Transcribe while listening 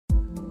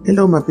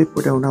Hello my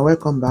people, then una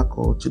welcome back.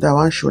 Today I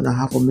want to show you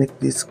how to make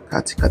this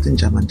cutting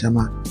jama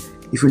jama.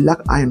 If you lack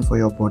iron for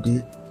your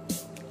body,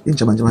 this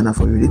jama jama na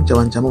for you. This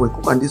jama jama we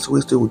cook and this way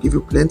so will give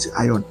you plenty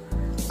iron.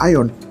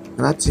 Iron,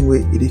 another thing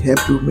where it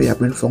help you make your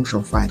brain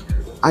function fine.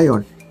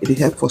 Iron, it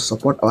help for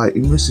support our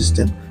immune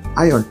system.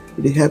 Iron,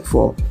 it help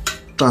for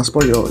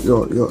transport your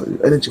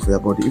energy for your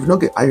body. If you not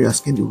get iron, your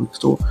skin will weak.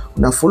 So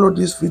now follow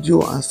this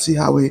video and see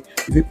how we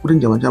if you put in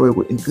jama jama, we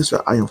will increase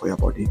your iron for your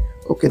body.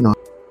 Okay now.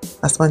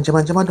 As my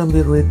jama jama don't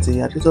be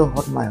ready, I just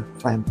hot my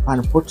frying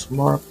pan, put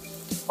more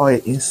oil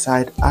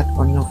inside, add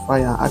onion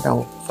fire, add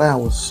fire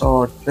with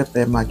salt,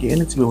 pepper, maggi,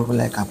 anything we would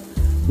like.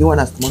 You want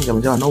as small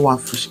jama jama, no one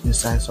fish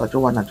inside, so I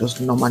don't want to just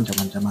normal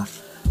jama jama.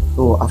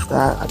 So after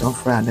I don't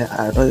fry and then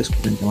I don't just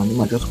put in jama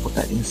jama, just put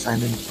that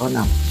inside and turn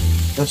them.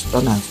 Just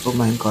turn them. So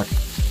my God,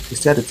 you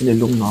see the thing they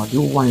look now.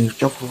 You want to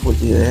chop food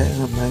there?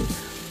 Like,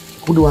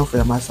 who do one for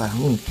your master?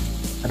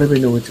 I don't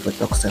even know what to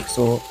talk self.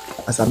 So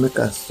as I make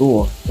a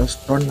so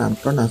just turn and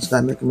so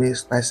that make me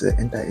spicy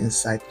enter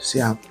inside. See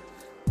how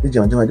this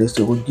jama jama this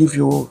will give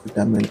you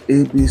vitamin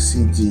A, B,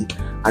 C, D.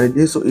 And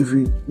it so if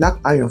you lack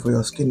iron for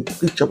your skin,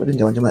 please chop this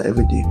jama jama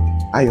every day.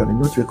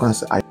 Iron, not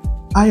requires iron.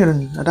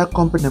 Iron, another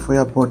component for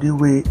your body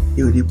where it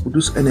will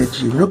produce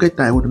energy. If you don't get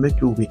time, it will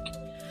make you weak.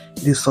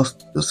 It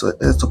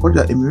support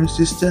your immune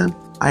system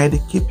and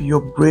it keep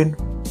your brain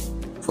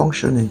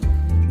functioning.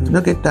 If you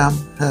don't get time,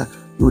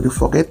 you will be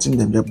forgetting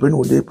them. Your brain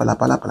will be pala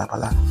pala pala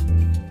pala.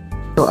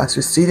 So as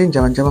you see in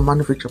jama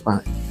manufacture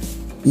pan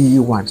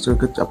E1, so you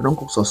could don't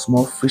cook some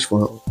small fish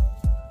for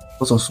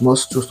some small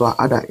stew, so I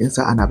add that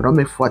inside and I don't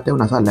make for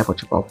them as I like for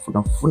chop food.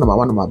 Food number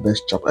one of my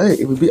best chop. Hey,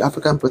 it will be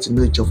African person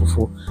no chop for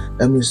food.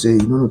 That means say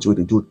you know what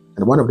they do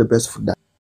and one of the best food that